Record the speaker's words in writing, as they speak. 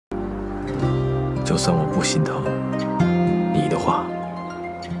就算我不心疼你的话，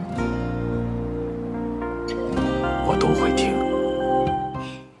我都会听。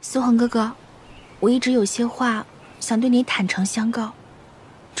苏恒哥哥，我一直有些话想对你坦诚相告，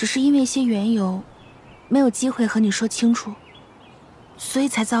只是因为一些缘由，没有机会和你说清楚，所以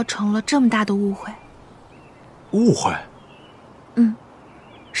才造成了这么大的误会。误会？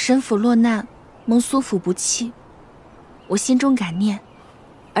沈府落难，蒙苏府不弃，我心中感念，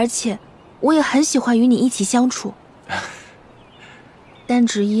而且我也很喜欢与你一起相处，但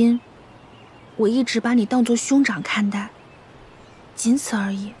只因我一直把你当作兄长看待，仅此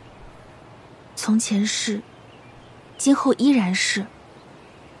而已。从前是，今后依然是，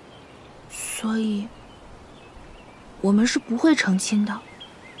所以我们是不会成亲的。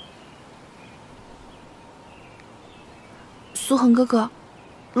苏恒哥哥，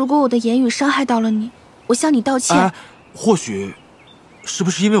如果我的言语伤害到了你，我向你道歉。或许是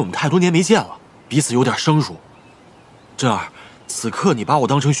不是因为我们太多年没见了，彼此有点生疏？真儿，此刻你把我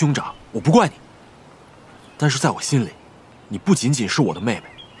当成兄长，我不怪你。但是在我心里，你不仅仅是我的妹妹，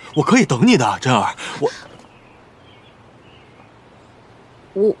我可以等你的，真儿。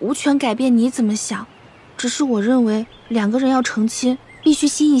我无权改变你怎么想，只是我认为两个人要成亲，必须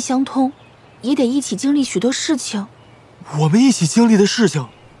心意相通，也得一起经历许多事情。我们一起经历的事情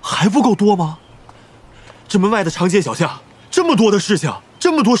还不够多吗？这门外的长街小巷，这么多的事情，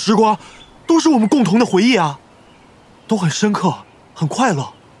这么多时光，都是我们共同的回忆啊，都很深刻，很快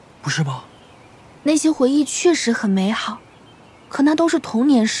乐，不是吗？那些回忆确实很美好，可那都是童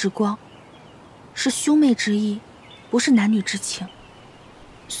年时光，是兄妹之义，不是男女之情，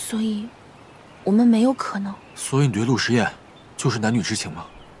所以我们没有可能。所以你对陆时砚就是男女之情吗？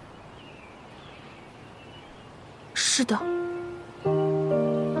是的。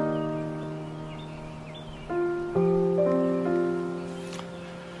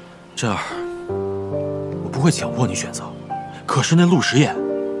真儿，我不会强迫你选择，可是那陆时砚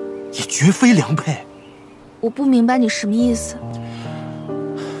也绝非良配。我不明白你什么意思。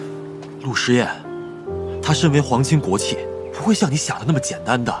陆时砚，他身为皇亲国戚，不会像你想的那么简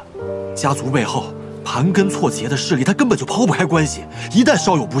单的。家族背后盘根错节的势力，他根本就抛不开关系，一旦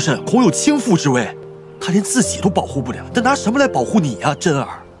稍有不慎，恐有倾覆之危。他连自己都保护不了，他拿什么来保护你呀，真儿？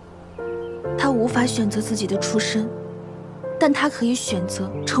他无法选择自己的出身，但他可以选择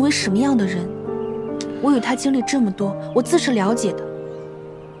成为什么样的人。我与他经历这么多，我自是了解的。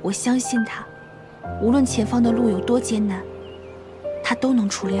我相信他，无论前方的路有多艰难，他都能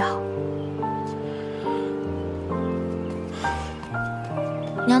处理好。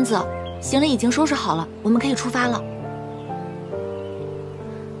娘子，行李已经收拾好了，我们可以出发了。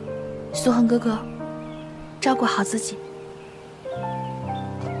苏恒哥哥，照顾好自己。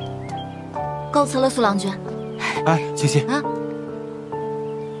告辞了，苏郎君。哎，青青啊，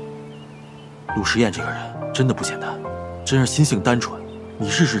陆时砚这个人真的不简单，真是心性单纯。你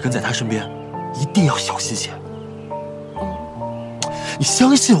日日跟在他身边，一定要小心些。你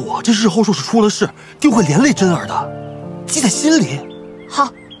相信我，这日后若是出了事，定会连累真儿的，记在心里。好，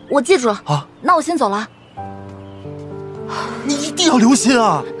我记住了。啊，那我先走了。你一定要留心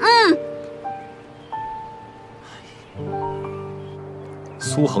啊。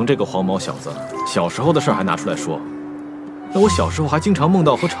苏恒这个黄毛小子，小时候的事还拿出来说。那我小时候还经常梦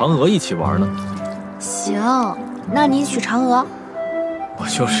到和嫦娥一起玩呢。行，那你娶嫦娥。我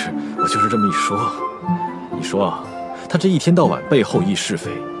就是这么一说。你说啊，他这一天到晚背后议是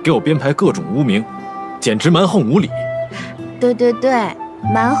非，给我编排各种污名，简直蛮横无理。对对对，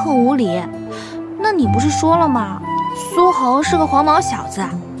蛮横无理。那你不是说了吗？苏恒是个黄毛小子，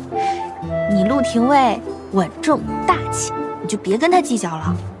你陆廷尉稳重大气，你就别跟他计较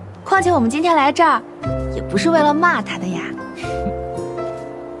了。况且我们今天来这儿，也不是为了骂他的呀。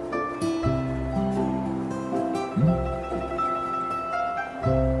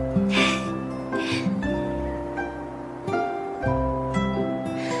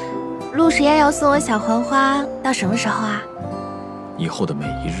陆时砚要送我小黄花，到什么时候啊？以后的每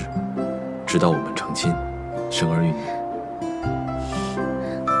一日，直到我们成亲，生儿育女。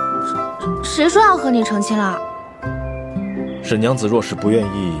谁说要和你成亲了？沈娘子若是不愿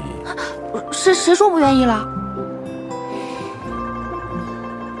意，谁说不愿意了？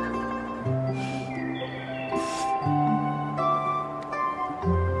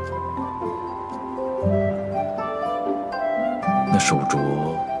那手镯，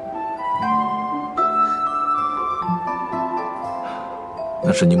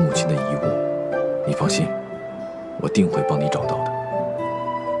那是你母亲的遗物，你放心，我定会帮你找到的。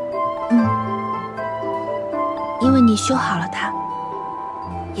因为你修好了它，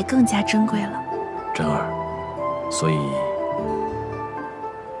也更加珍贵了。真儿，所以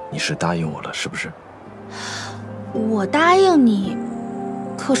你是答应我了，是不是？我答应你，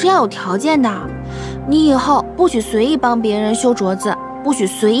可是要有条件的。你以后不许随意帮别人修镯子，不许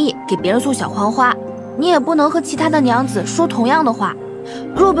随意给别人送小黄花，你也不能和其他的娘子说同样的话。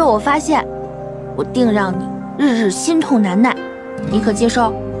若被我发现，我定让你日日心痛难耐，你可接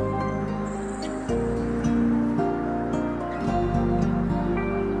受？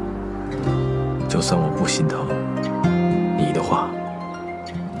就算我不心疼你的话，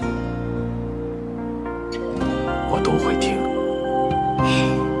我都会听。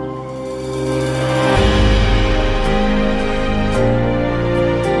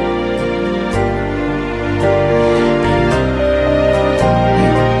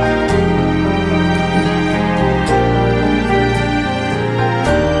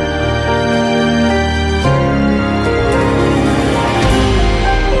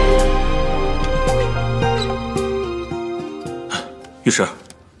御史，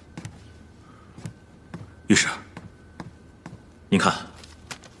御史，您看，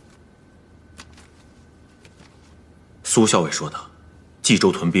苏校尉说的冀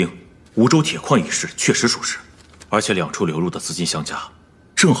州屯兵、梧州铁矿一事确实属实，而且两处流入的资金相加，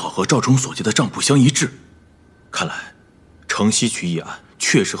正好和赵忠所记的账簿相一致。看来，城西区一案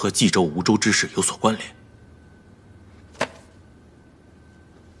确实和冀州、梧州之事有所关联。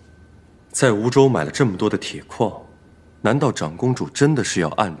在梧州买了这么多的铁矿。难道长公主真的是要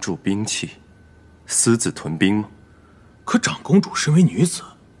暗铸兵器，私自屯兵吗？可长公主身为女子，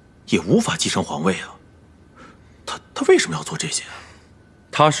也无法继承皇位啊。她为什么要做这些啊？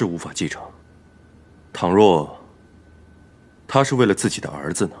她是无法继承。倘若她是为了自己的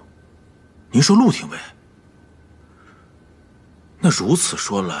儿子呢？您说陆廷尉？那如此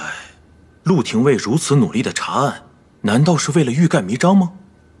说来，陆廷尉如此努力的查案，难道是为了欲盖弥彰吗？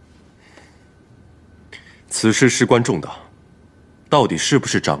此事事关重大，到底是不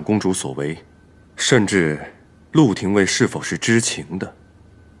是长公主所为，甚至陆廷尉是否是知情的，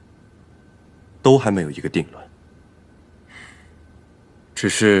都还没有一个定论。只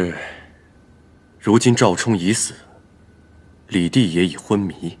是，如今赵冲已死，李帝也已昏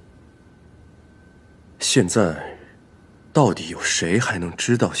迷，现在到底有谁还能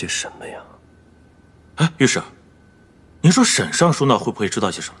知道些什么呀？哎，御史，您说沈尚书那会不会知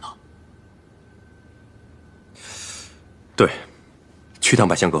道些什么呢？对，去趟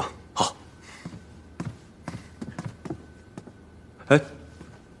百香阁。好。哎，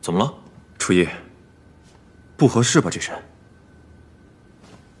怎么了？初一，不合适吧？这身，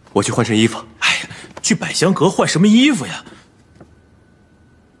我去换身衣服。哎呀，去百香阁换什么衣服呀？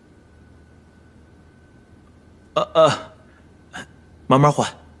慢慢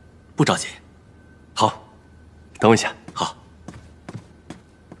换，不着急。好，等我一下。好。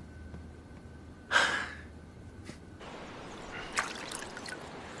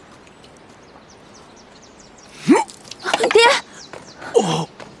爹，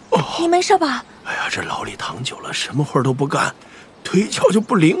你没事吧？哎呀，这牢里躺久了，什么活都不干，腿脚就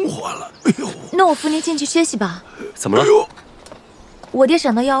不灵活了。哎呦，那我扶您进去歇息吧。怎么了？我爹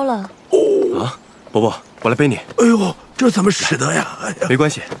闪到腰了。啊，伯伯，我来背你。哎呦，这怎么使得呀？哎呀，没关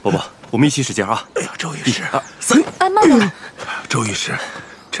系，伯伯，我们一起使劲啊！哎呀，周御史， 1、2、3，哎，慢点。周御史，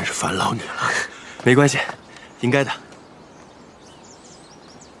真是烦劳你了。没关系，应该的。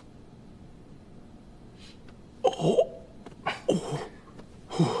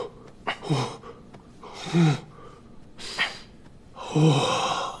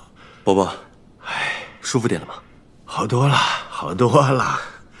伯伯，哎，舒服点了吗？好多了，好多了。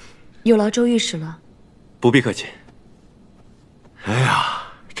有劳周御史了。不必客气。哎呀，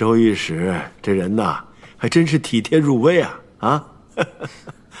周御史这人呐，还真是体贴入微啊！啊，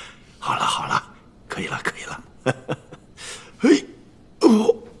好了好了，可以了可以了。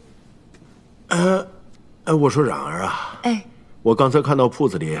我说冉儿啊，哎，我刚才看到铺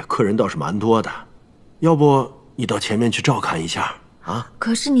子里客人倒是蛮多的，要不你到前面去照看一下啊？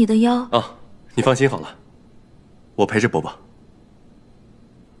可是你的腰啊，你放心好了，我陪着伯伯。